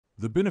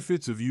The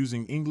benefits of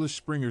using English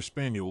Springer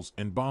Spaniels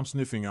and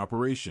bomb-sniffing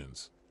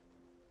operations.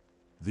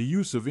 The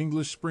use of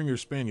English Springer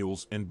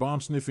Spaniels and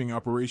bomb-sniffing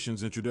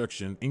operations.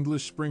 Introduction.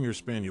 English Springer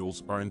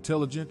Spaniels are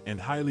intelligent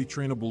and highly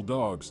trainable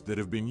dogs that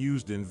have been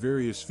used in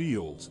various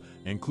fields,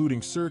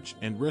 including search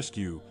and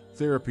rescue,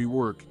 therapy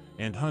work,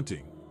 and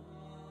hunting.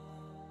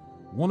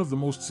 One of the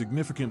most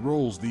significant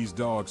roles these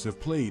dogs have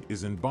played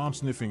is in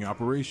bomb-sniffing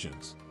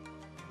operations.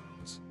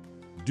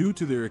 Due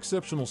to their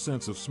exceptional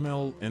sense of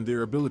smell and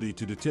their ability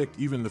to detect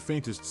even the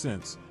faintest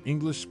scents,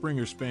 English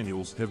Springer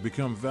Spaniels have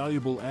become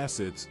valuable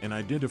assets in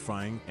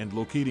identifying and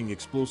locating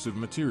explosive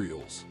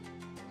materials.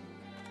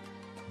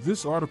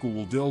 This article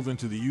will delve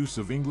into the use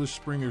of English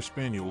Springer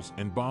Spaniels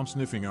and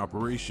bomb-sniffing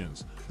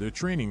operations, their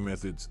training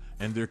methods,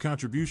 and their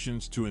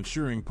contributions to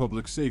ensuring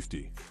public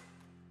safety.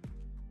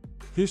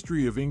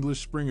 History of English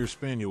Springer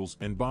Spaniels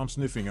and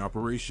bomb-sniffing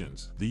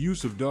operations. The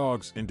use of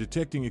dogs in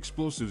detecting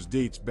explosives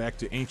dates back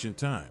to ancient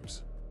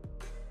times.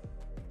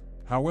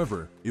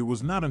 However, it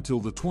was not until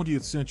the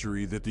 20th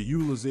century that the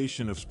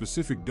utilization of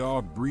specific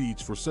dog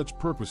breeds for such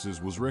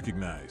purposes was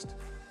recognized.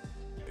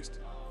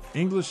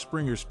 English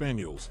Springer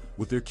Spaniels,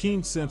 with their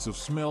keen sense of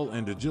smell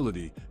and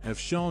agility, have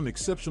shown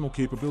exceptional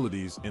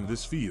capabilities in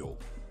this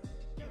field.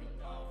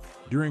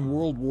 During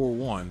World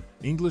War I,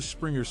 English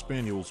Springer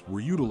Spaniels were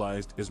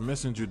utilized as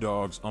messenger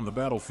dogs on the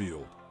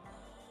battlefield.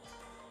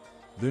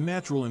 Their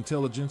natural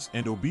intelligence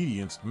and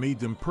obedience made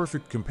them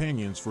perfect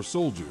companions for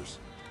soldiers.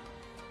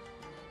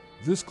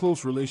 This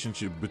close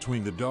relationship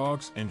between the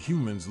dogs and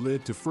humans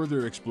led to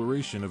further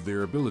exploration of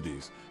their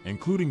abilities,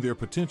 including their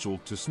potential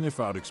to sniff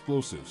out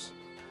explosives.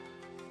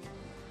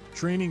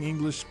 Training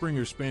English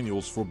Springer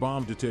Spaniels for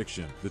bomb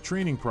detection. The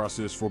training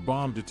process for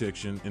bomb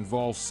detection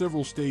involves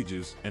several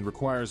stages and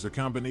requires a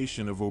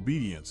combination of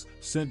obedience,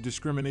 scent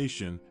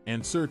discrimination,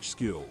 and search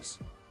skills.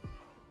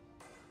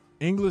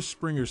 English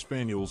Springer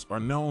Spaniels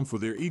are known for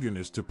their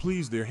eagerness to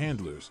please their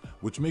handlers,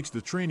 which makes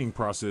the training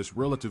process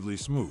relatively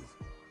smooth.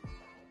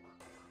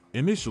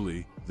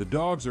 Initially, the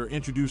dogs are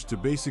introduced to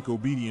basic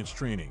obedience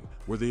training,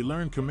 where they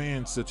learn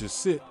commands such as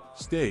sit,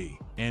 stay,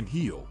 and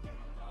heel.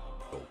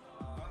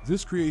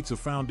 This creates a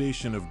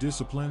foundation of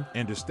discipline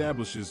and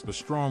establishes a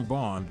strong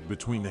bond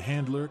between the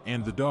handler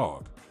and the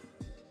dog.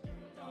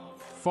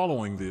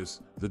 Following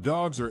this, the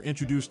dogs are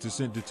introduced to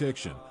scent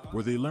detection,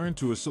 where they learn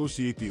to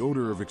associate the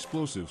odor of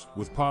explosives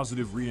with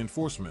positive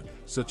reinforcement,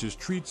 such as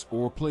treats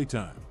or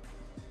playtime.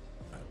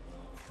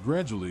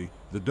 Gradually,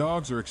 the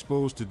dogs are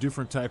exposed to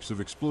different types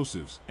of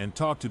explosives and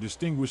taught to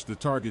distinguish the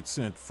target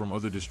scent from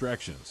other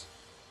distractions.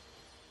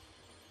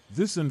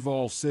 This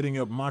involves setting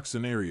up mock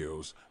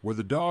scenarios where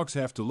the dogs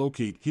have to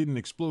locate hidden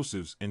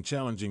explosives in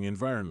challenging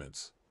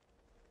environments.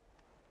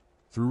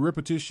 Through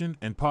repetition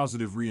and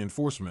positive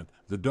reinforcement,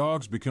 the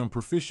dogs become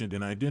proficient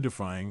in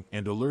identifying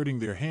and alerting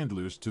their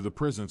handlers to the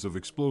presence of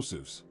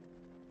explosives.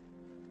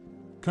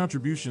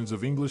 Contributions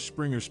of English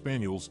Springer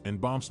Spaniels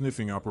and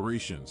bomb-sniffing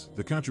operations.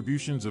 The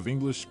contributions of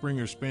English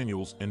Springer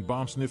Spaniels and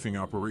bomb-sniffing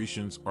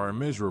operations are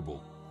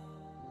immeasurable.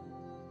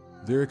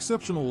 Their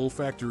exceptional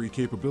olfactory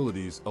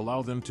capabilities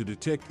allow them to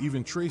detect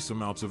even trace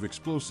amounts of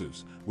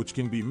explosives, which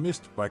can be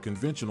missed by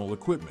conventional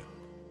equipment.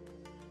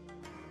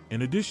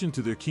 In addition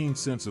to their keen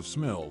sense of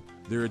smell,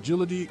 their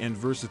agility and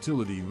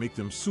versatility make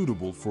them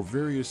suitable for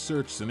various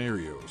search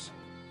scenarios.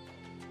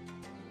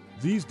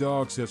 These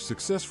dogs have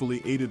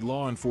successfully aided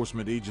law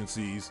enforcement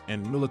agencies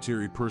and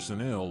military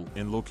personnel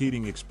in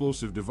locating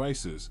explosive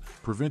devices,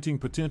 preventing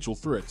potential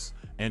threats,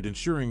 and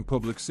ensuring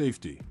public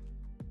safety.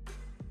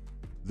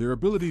 Their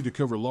ability to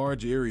cover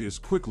large areas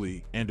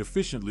quickly and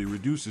efficiently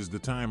reduces the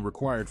time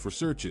required for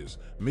searches,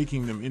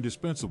 making them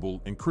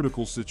indispensable in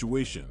critical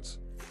situations.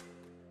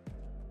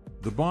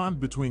 The bond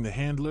between the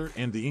handler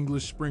and the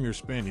English Springer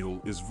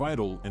Spaniel is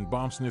vital in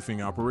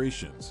bomb-sniffing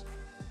operations.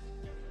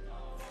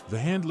 The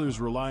handlers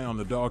rely on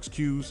the dog's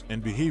cues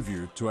and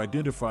behavior to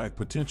identify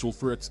potential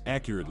threats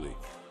accurately.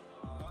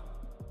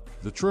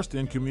 The trust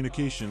and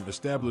communication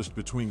established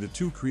between the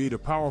two create a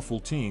powerful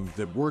team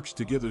that works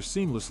together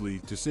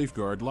seamlessly to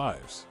safeguard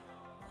lives.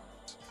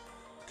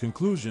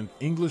 Conclusion: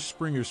 English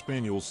Springer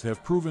Spaniels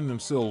have proven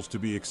themselves to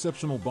be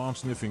exceptional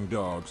bomb-sniffing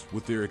dogs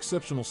with their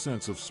exceptional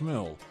sense of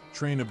smell,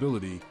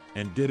 trainability,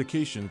 and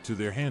dedication to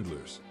their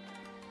handlers.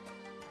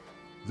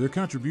 Their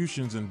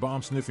contributions in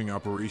bomb-sniffing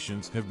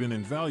operations have been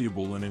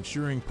invaluable in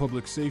ensuring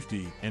public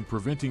safety and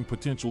preventing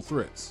potential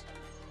threats.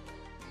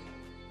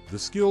 The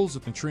skills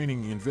and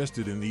training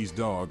invested in these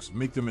dogs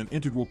make them an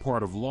integral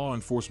part of law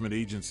enforcement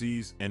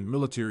agencies and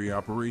military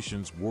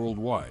operations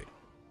worldwide.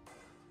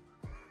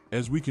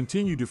 As we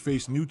continue to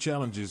face new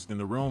challenges in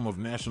the realm of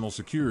national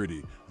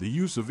security, the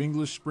use of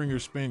English Springer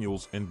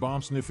Spaniels and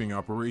bomb-sniffing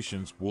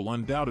operations will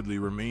undoubtedly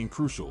remain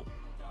crucial.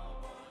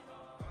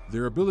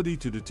 Their ability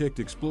to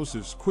detect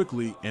explosives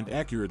quickly and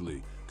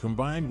accurately,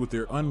 combined with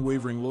their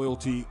unwavering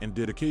loyalty and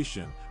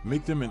dedication,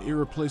 make them an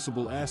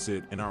irreplaceable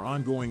asset in our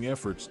ongoing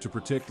efforts to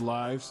protect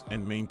lives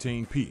and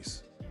maintain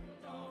peace.